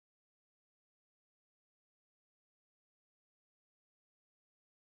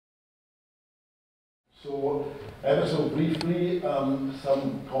So, ever so briefly,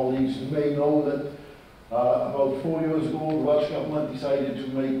 some colleagues may know that about 4 years ago, the Welsh Government decided to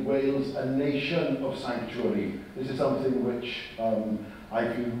make Wales a nation of sanctuary. This is something which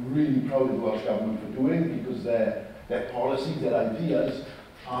I feel really proud of the Welsh Government for doing, because their policies, their ideas,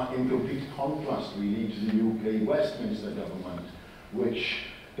 are in complete contrast really to the UK Westminster Government, which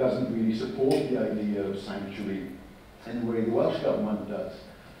doesn't really support the idea of sanctuary in the way the Welsh Government does.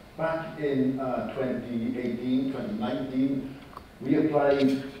 Back in 2018, 2019, we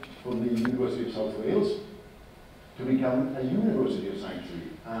applied for the University of South Wales to become a University of Sanctuary,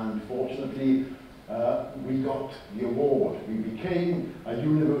 and fortunately we got the award. We became a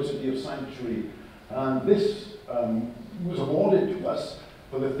University of Sanctuary, and this was awarded to us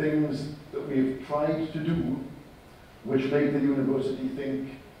for the things that we've tried to do, which made the university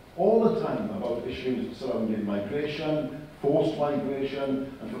think all the time about issues surrounding migration, forced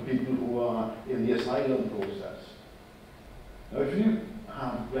migration, and for people who are in the asylum process. Now, if you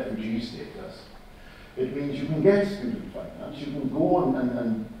have refugee status, it means you can get student finance, you can go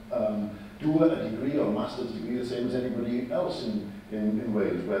and do a degree or a master's degree the same as anybody else in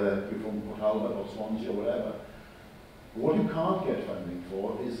Wales, whether you're from Port Talbot or Swansea or whatever. What you can't get funding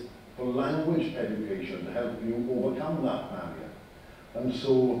for is for language education to help you overcome that barrier. And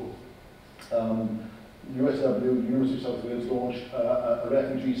so USW, University of South Wales, launched a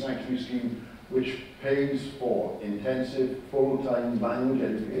refugee sanctuary scheme which pays for intensive full-time language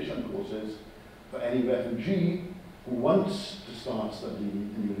education courses for any refugee who wants to start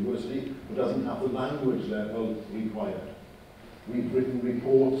studying in university but doesn't have the language level required. We've written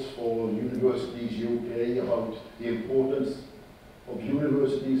reports for Universities UK about the importance of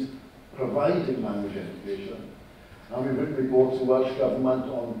universities providing language education, and we've written reports to Welsh Government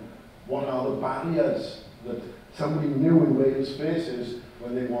on what are the barriers that somebody new in Wales faces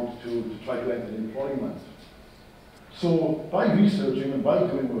when they want to try to enter employment. So by researching and by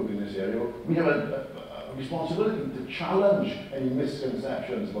doing work in this area, we have a responsibility to challenge any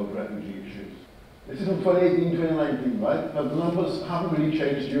misconceptions about refugee issues. This is from 2018, 2019, right? But the numbers haven't really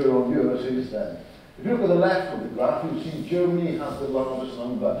changed year on year since then. If you look at the left of the graph, you'll see Germany has the largest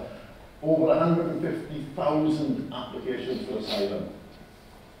number, over 150,000 applications for asylum.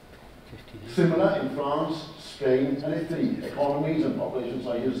 Similar in France, Spain, and Italy, economies and population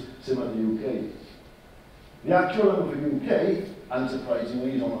sizes similar to the UK. The actual number for the UK,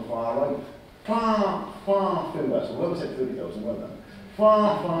 unsurprisingly, is on the far right. Far, far fewer, so whoever said 30,000, well done.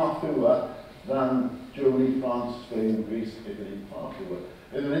 Far, far fewer than Germany, France, Spain, Greece, Italy, far fewer.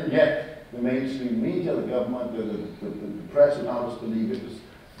 And yet, the mainstream media, the government, the press would have us believe it was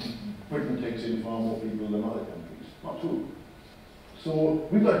Britain takes in far more people than other countries. Not true. So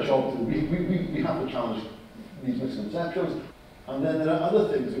we've got a job to do. We have to challenge these misconceptions. And then there are other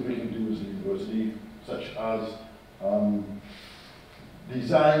things that we can do as a university, such as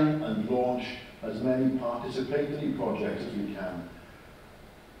design and launch as many participatory projects as we can.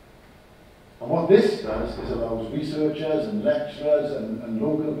 And what this does is allows researchers and lecturers and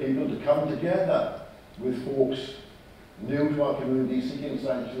local people to come together with folks new to our community seeking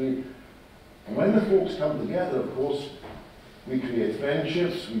sanctuary. And when the folks come together, of course, we create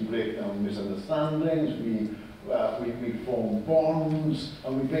friendships, we break down misunderstandings, we form bonds,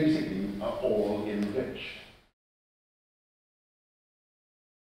 and we basically are all enriched.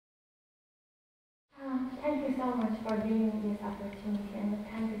 Thank you so much for giving me this opportunity, and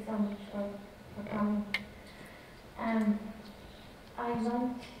thank you so much for coming. I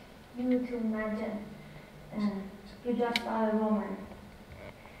want you to imagine you just saw a woman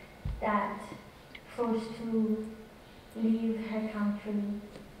that forced to leave her country,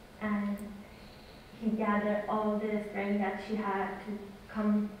 and he gathered all the strength that she had to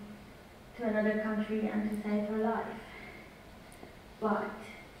come to another country and to save her life. But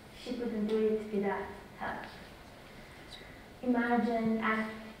she couldn't do it without help. Imagine as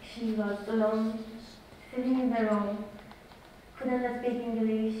she was alone, sitting in the room, couldn't speak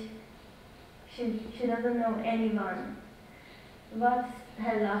English, she doesn't know anyone. What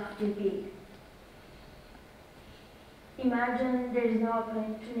her life will be. Imagine there is no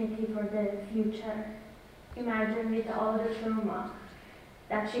opportunity for the future. Imagine with all the trauma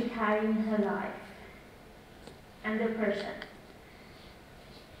that she carried in her life, and depression,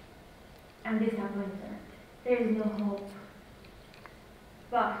 and disappointment. There is no hope.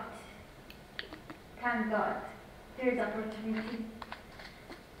 But thank God there is opportunity.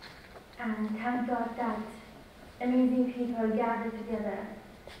 And thank God that amazing people gathered together,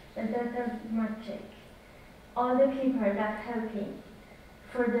 the death of magic. All the people that helping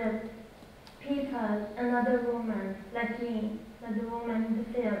for the people, another woman like me, like the woman in the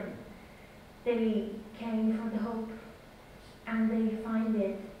film, they came for the hope, and they find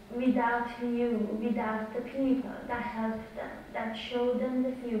it without you, without the people that help them, that show them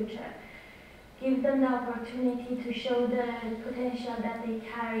the future, give them the opportunity to show the potential that they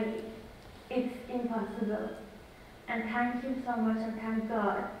carry. It's impossible. And thank you so much, and thank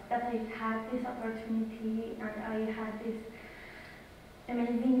God that I had this opportunity and I had this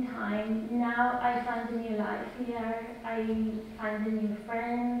amazing time. Now I find a new life here. I find a new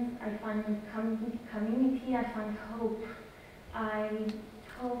friends. I find a community. I find hope. I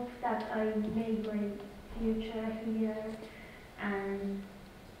hope that I make my future here, and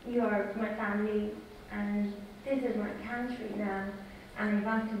you are my family, and this is my country now, and I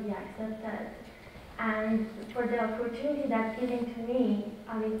want to be accepted. And for the opportunity that's given to me,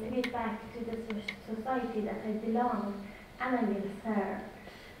 I will give back to the society that I belong, and I will serve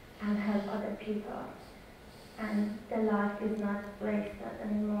and help other people. And the life is not wasted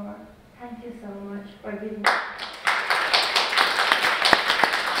anymore. Thank you so much for giving me.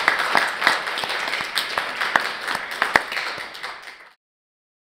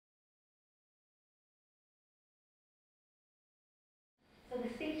 So the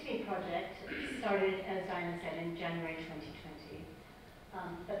Speak to Me project started, as Diana said, in January 2020.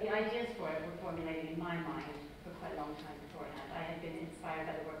 But the ideas for it were formulated in my mind for quite a long time beforehand. I had been inspired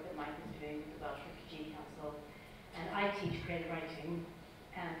by the work that Mike was doing with the Welsh Refugee Council, and I teach creative writing,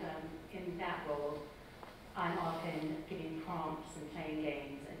 and in that role, I'm often giving prompts and playing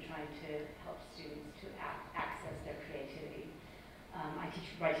games and trying to help students to access their creativity. I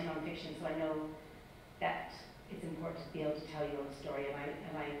teach writing non-fiction, so I know that it's important to be able to tell your own story,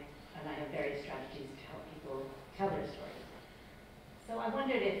 and I have various strategies to help people tell their stories. So I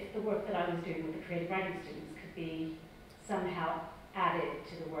wondered if the work that I was doing with the creative writing students could be somehow added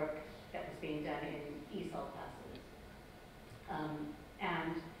to the work that was being done in ESOL classes.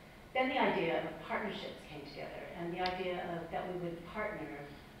 And then the idea of partnerships came together, and the idea of that we would partner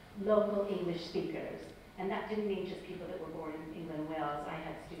local English speakers, and that didn't mean just people that were born in England and Wales. I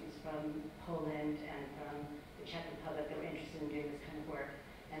had students from Poland and from the Czech Republic that were interested in doing this kind of work,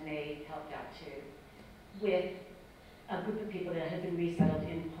 and they helped out too, with a group of people that had been resettled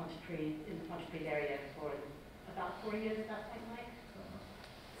in the Pontypridd area for about 4 years at that point, Mike.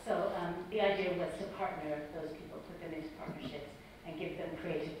 So the idea was to partner those people, put them into partnerships, and give them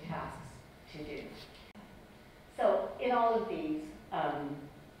creative tasks to do. So in all of these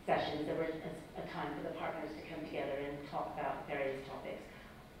sessions, there was a time for the partners to come together and talk about various topics.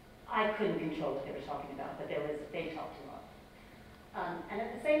 I couldn't control what they were talking about, but they talked a lot. And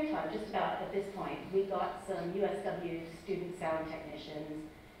at the same time, just about at this point, we got some USW student sound technicians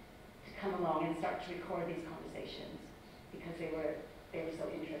to come along and start to record these conversations because they were so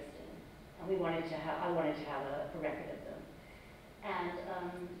interested. And I wanted to have a record of them. And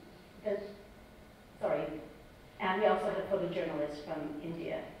and we also had a photojournalist from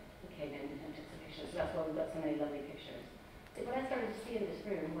India who came in and took some pictures. So that's why we've got so many lovely pictures. So what I started to see in this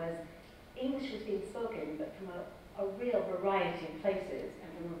room was English was being spoken, but from a real variety of places and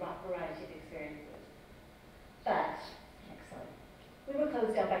from a variety of experiences. But, next slide, we were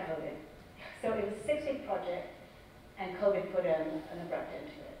closed down by COVID. So it was a 6-week project, and COVID put an abrupt end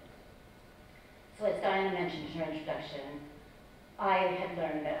to it. So as Diana mentioned in her introduction, I had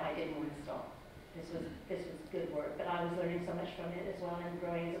learned that I didn't want to stop. This was good work, but I was learning so much from it as well, and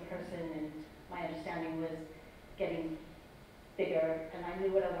growing as a person, and my understanding was getting bigger, and I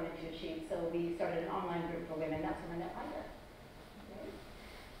knew what I wanted to achieve. So we started an online group for women. That's when I met Ida.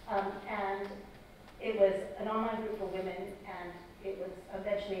 And it was an online group for women, and it was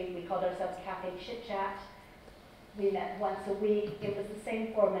eventually, we called ourselves Cafe Chit Chat. We met once a week. It was the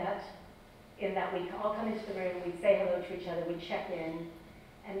same format in that we'd all come into the room, we'd say hello to each other, we'd check in,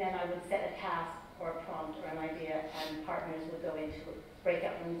 and then I would set a task or a prompt or an idea, and partners would go into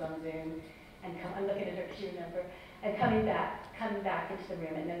breakout rooms on Zoom and come, I'm looking at her because you remember, and coming back into the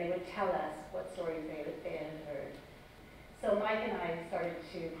room, and then they would tell us what stories they had heard. So Mike and I started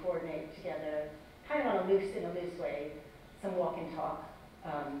to coordinate together, kind of in a loose way, some walk and talk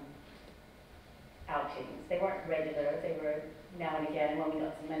outings. They weren't regular, they were now and again when we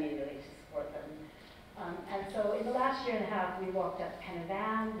got some money really to support them. And so in the last year and a half, we walked up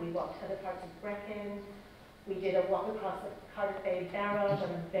Penavon, we walked other parts of Brecon, we did a walk across the Cardiff Bay Barrage on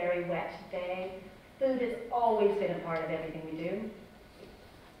a very wet day. Food has always been a part of everything we do.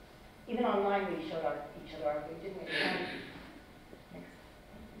 Even online, we showed each other our food, didn't we?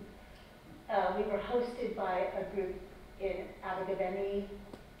 We were hosted by a group in Abergavenny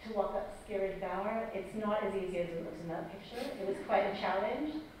to walk up Skirrid Bower. It's not as easy as it looks in that picture. It was quite a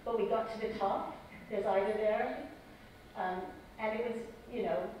challenge, but we got to the top. There's Ida there. And it was,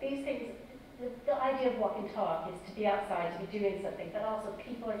 these things, the idea of walk and talk is to be outside, to be doing something, but also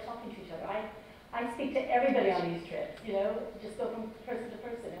people are talking to each other. I speak to everybody on these trips, you know, just go from person to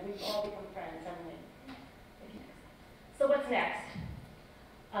person, and we've all become friends, haven't we? So what's next?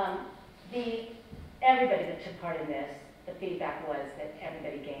 Everybody that took part in this, the feedback was that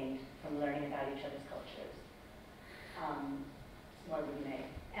everybody gained from learning about each other's cultures. More we made.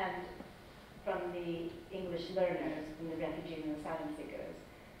 And from the English learners, from the refugees and asylum seekers,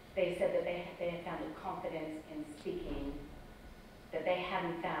 they said that they had found a confidence in speaking that they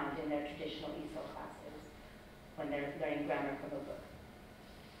hadn't found in their traditional ESOL classes when they're learning grammar from a book.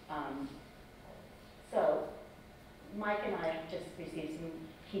 So Mike and I have just received some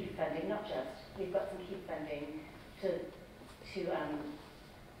KEEP funding, not just, we've got some KEEP funding to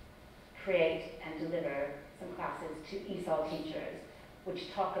create and deliver some classes to ESOL teachers,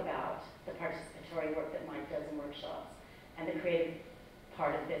 which talk about the participatory work that Mike does in workshops and the creative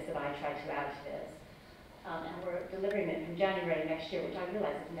part of this that I try to add to this. And we're delivering it from January next year, which I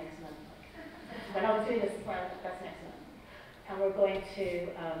realize is next month. When I was doing this, that's next month. And we're going to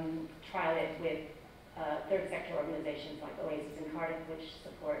trial it with third sector organizations like Oasis in Cardiff, which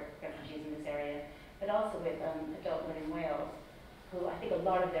support refugees in this area, but also with Adult Learning Wales, who I think a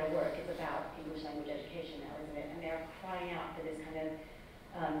lot of their work is about English language education now, isn't it? And they're crying out for this kind of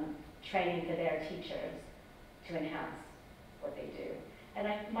training for their teachers to enhance what they do. And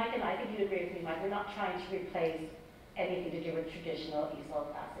Mike and I think you'd agree with me, Mike, we're not trying to replace anything to do with traditional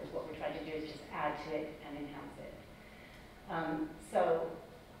ESOL classes. What we're trying to do is just add to it and enhance it. So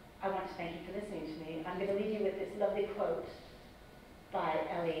I want to thank you for listening to me. I'm going to leave you with this lovely quote by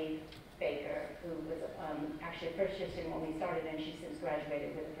Ellie Baker, who was actually a first-year student when we started, and she's since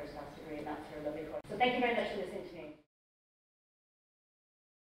graduated with a first-class degree, and that's her lovely quote. So thank you very much for listening to me.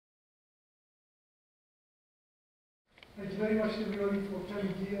 Thank you very much, everybody, for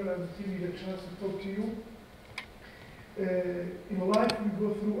coming here and giving me the chance to talk to you. In life, we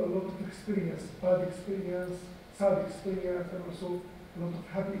go through a lot of experience, bad experience, sad experience, and also a lot of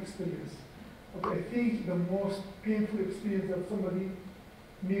happy experience. But I think the most painful experience that somebody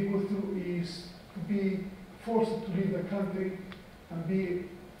may go through is to be forced to leave the country and be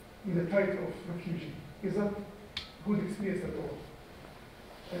with the title of refugee. Is that a good experience at all?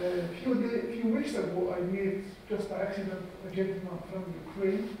 A few weeks ago, I met just by accident a gentleman from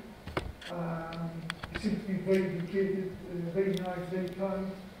Ukraine. He seemed to be very dedicated, very nice, very kind.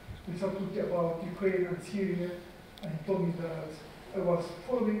 We started talking about Ukraine and Syria, and he told me that I was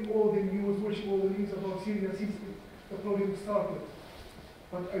following all the news, watching all the news about Syria since the problem started.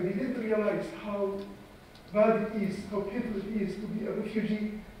 But I didn't realize how bad it is, how painful it is to be a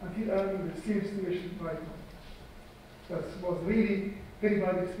refugee until I'm in the same situation right now. That was really very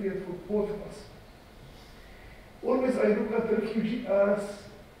bad experience for both of us. Always I look at the refugee as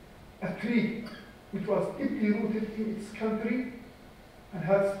a tree which was deeply rooted in its country and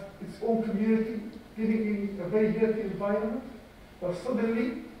has its own community, living in a very healthy environment, but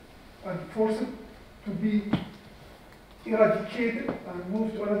suddenly and forced to be eradicated and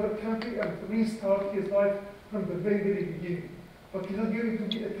moved to another country and restart his life from the very, very beginning. But he's not going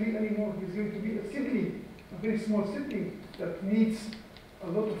to be a tree anymore, he's going to be a seedling, a very small seedling that needs a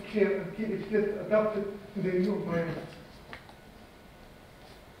lot of care until it gets adapted to the new environment.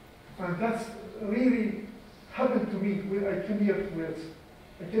 And that's really happened to me when I came here to Wales.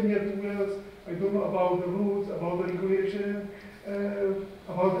 I came here to Wales, I don't know about the rules, about the regulation,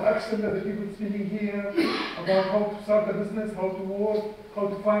 about the accent that the people speaking here, about how to start a business, how to work, how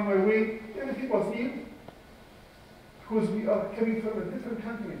to find my way. Everything was new because we are coming from a different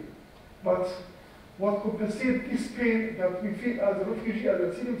country. But what compensates this pain that we feel as a refugee, as a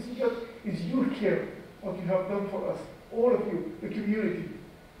asylum seeker, is your care, what you have done for us, all of you, the community.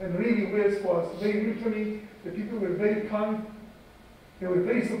 And really, Wales was very welcoming, the people were very kind, they were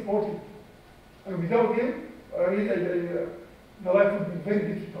very supportive. And without them, the life would be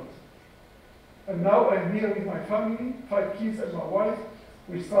very difficult. And now I'm here with my family, 5 kids and my wife.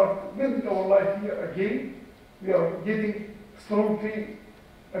 We start building our life here again. We are getting strongly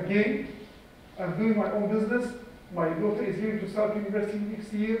again. I'm doing my own business. My daughter is going to start university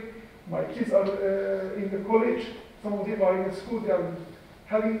next year. My kids are in the college. Some of them are in the school. They are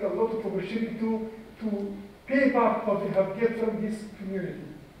having a lot of opportunity to pay back what they have get from this community.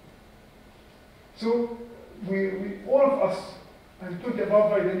 So we all of us, I'm talking about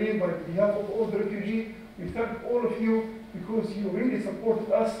by the name, by behalf of all the refugees, we thank all of you because you really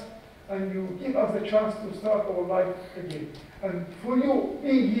supported us and you give us the chance to start our life again. And for you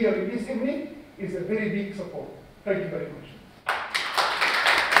being here in this evening is a very big support. Thank you very much.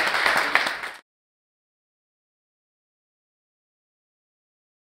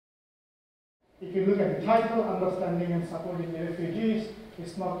 If you look at the title, Understanding and Supporting the Refugees,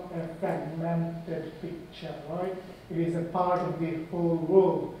 it's not a fragmented picture, right? It is a part of the whole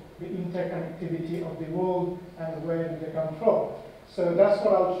world, the interconnectivity of the world and where do they come from. So that's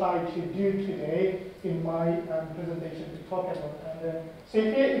what I'll try to do today in my presentation to talk about. And so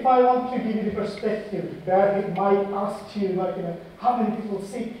if I want to give you the perspective that it might ask you, like, how many people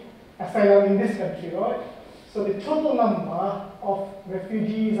seek asylum in this country, right? So the total number of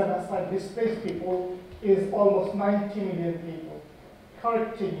refugees and asylum displaced people is almost 90 million people.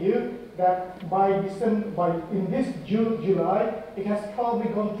 Correcting you that in this July, it has probably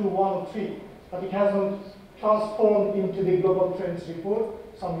gone to 1 or 3, but it hasn't transformed into the global trends report.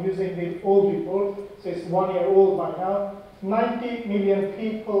 So I'm using the old report, so it's 1 year old by now. 90 million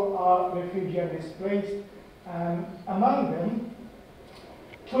people are refugee and displaced, and among them,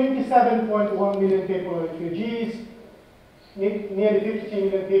 27.1 million people are refugees, nearly 52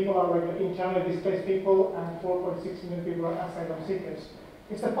 million people are like internally displaced people, and 4.6 million people are asylum seekers.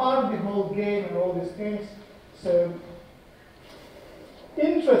 It's a part of the whole game and all these things. So,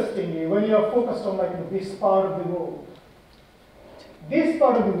 interestingly, when you are focused on this part of the world,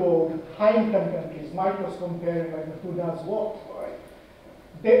 high-income countries, might was comparing who does what, right?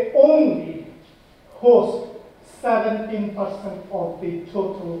 They only host 17% of the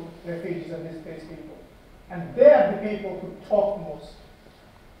total refugees and displaced people. And they are the people who talk most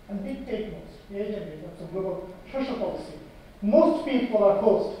and dictate most. The agent of the global social policy. Most people are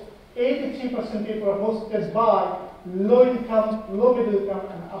hosted. 83% people are hosted by low-income, low-middle-income,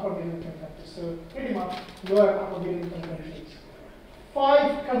 and upper-middle-income countries. So pretty much lower and upper-middle-income countries.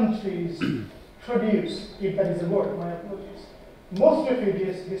 5 countries produce, if that is a word, my apologies. Most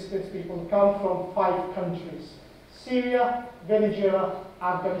refugees, displaced people, come from 5 countries. Syria, Venezuela,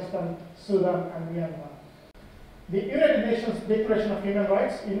 Afghanistan, Sudan, and Myanmar. The United Nations Declaration of Human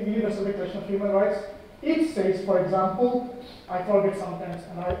Rights, Universal Declaration of Human Rights, it says, for example, I forget sometimes,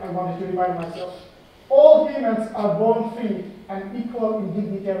 and I wanted to remind myself, all humans are born free and equal in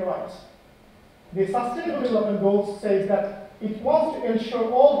dignity and rights. The Sustainable Development Goals says that it wants to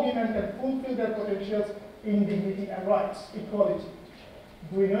ensure all women can fulfill their potentials in dignity and rights, equality.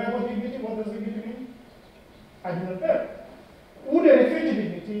 Do we know about dignity? What does dignity mean? I do not know. Would a refugee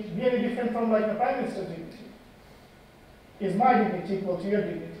dignity be any different from a prime minister's dignity? Is my dignity equal to your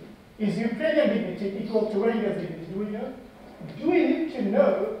dignity? Is Ukrainian dignity equal to Rohingya's dignity? Do we know? Do we need to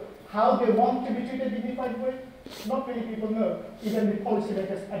know how they want to be treated in a dignified way? Not many people know. Even the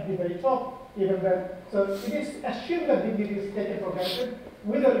policymakers at the very top, even then. So it is assumed that dignity is taken for granted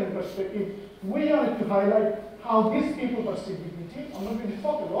without any perspective. We wanted to highlight how these people perceive dignity. I'm not going to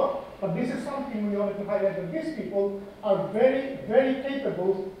talk a lot, but this is something we wanted to highlight, that these people are very, very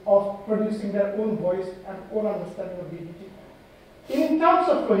capable of producing their own voice and own understanding of dignity. In terms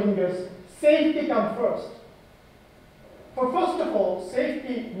of Rohingyas, safety comes first. First of all,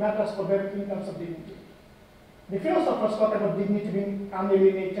 safety matters for them in terms of dignity. The philosophers talk about dignity being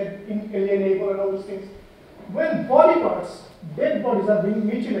unalienated, inalienable, and all those things. When body parts, dead bodies are being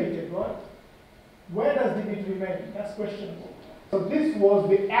mutilated, right? Where does dignity remain? That's questionable. So this was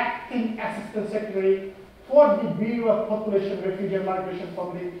the acting Assistant Secretary for the Bureau of Population, Refugee and Migration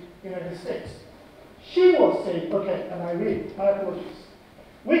from the United States. She was saying, okay, and I read, my apologies.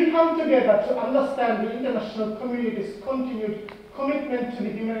 We come together to understand the international community's continued commitment to the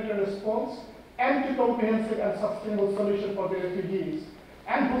humanitarian response and to comprehensive and sustainable solution for the refugees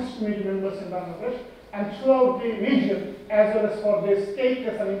and host community members in Bangladesh and throughout the region, as well as for the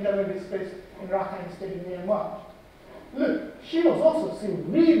stateless and internally displaced in Rhai state in Myanmar. Look, she was also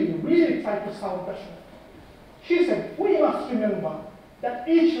really, really trying to sound passionate. She said, we must remember that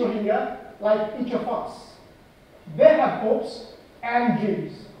each Rohingya, like each of us, they have hopes and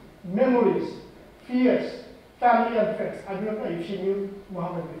dreams, memories, fears, family and friends. I do not know if she knew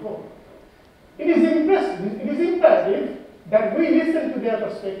Muhammad before. It is imperative that we listen to their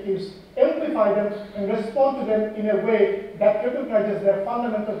perspectives, amplify them, and respond to them in a way that recognizes their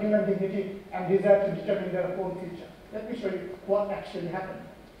fundamental human dignity and desire to determine their own future. Let me show you what actually happened.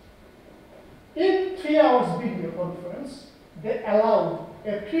 In 3 hours video conference, they allowed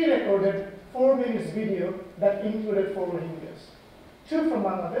a pre-recorded 4 minutes video that included 4 Rohingyas. 2 from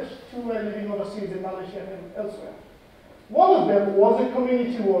Bangladesh, 2 were living overseas in Malaysia and elsewhere. One of them was a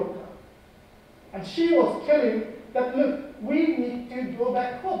community worker. And she was telling that, look, we need to go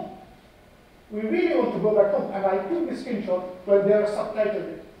back home. We really want to go back home. And I took the screenshot where they are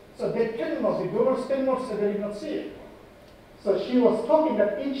subtitled. So they cannot, the doors cannot say they did not see it. So she was talking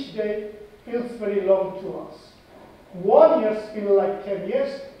that each day feels very long to us. 1 year feels like 10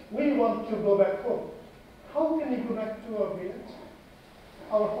 years. We want to go back home. How can we go back to our village,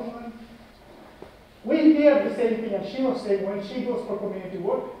 our homeland? We hear the same thing, and she was saying when she goes for community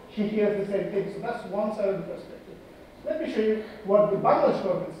work, she hears the same thing. So that's one side of the perspective. Let me show you what the Bangladesh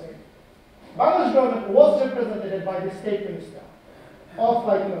government said. Bangladesh government was represented by the state minister of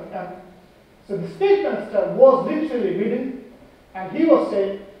so the state minister was literally reading, and he was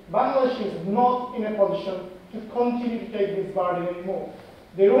saying Bangladesh is not in a position to continue to take this burden anymore.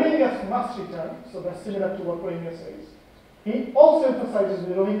 The Rohingyas must return, so that's similar to what Rohingya says. He also emphasizes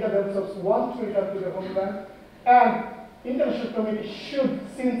the Rohingya themselves want to return to their homeland, and international community should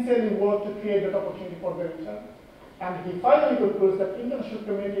sincerely work to create that opportunity for their return. And he finally concludes that international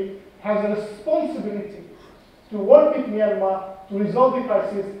community has a responsibility to work with Myanmar to resolve the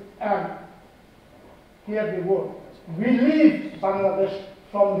crisis and hear the word. Relieve Bangladesh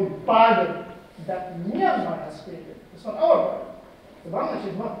from the burden that Myanmar has created. It's not our burden. The Bangladesh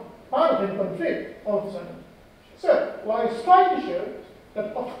is not part of any country all of a sudden. So, what I was trying to show that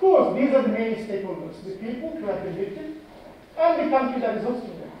of course these are the main stakeholders, the people who have been evicted and the country that is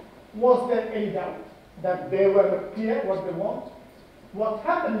hosting them. Was there any doubt that they were clear what they want? What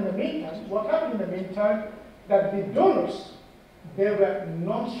happened in the meantime? That the donors, they were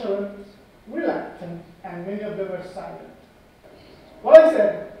nonchalant, reluctant, and many of them were silent. What I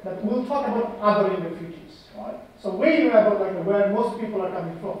said, that we'll talk about othering refugees, right? So we know about where most people are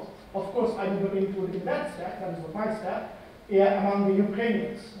coming from. Of course, I did not include in that stat, that is what my stat, among the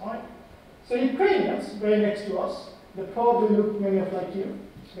Ukrainians, right? So Ukrainians, very next to us, they probably look many of like you.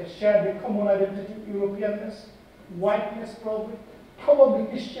 They share the common identity, Europeanness, whiteness probably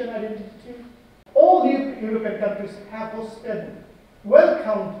Christian identity too. All the European countries have hosted,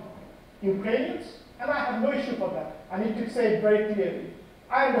 welcomed Ukrainians, and I have no issue for that. I need to say it very clearly.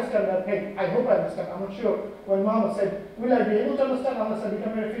 I understand their pain. I hope I understand. I'm not sure. When Mama said, will I be able to understand unless I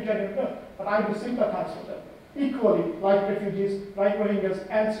become a refugee? I don't know. But I do sympathize with them. Equally, like refugees, like Rohingyas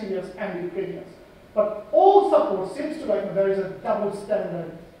and Syrians and Ukrainians. But all support seems to there is a double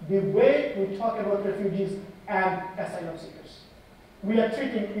standard the way we talk about refugees and asylum seekers. We are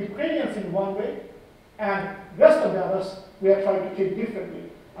treating Ukrainians in one way, and rest of the others we are trying to treat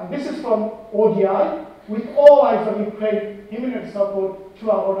differently. And this is from ODI, with all eyes on Ukraine, humanitarian support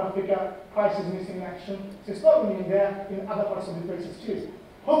to our Horn Africa crisis missing action. So it's not only in there, in other parts of the places too.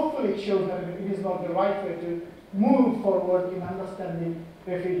 Hopefully it shows that it is not the right way to move forward in understanding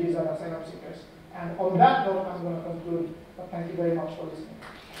refugees and asylum seekers. And on that note, I'm going to conclude. But thank you very much for listening.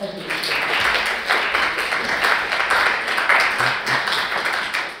 Thank you.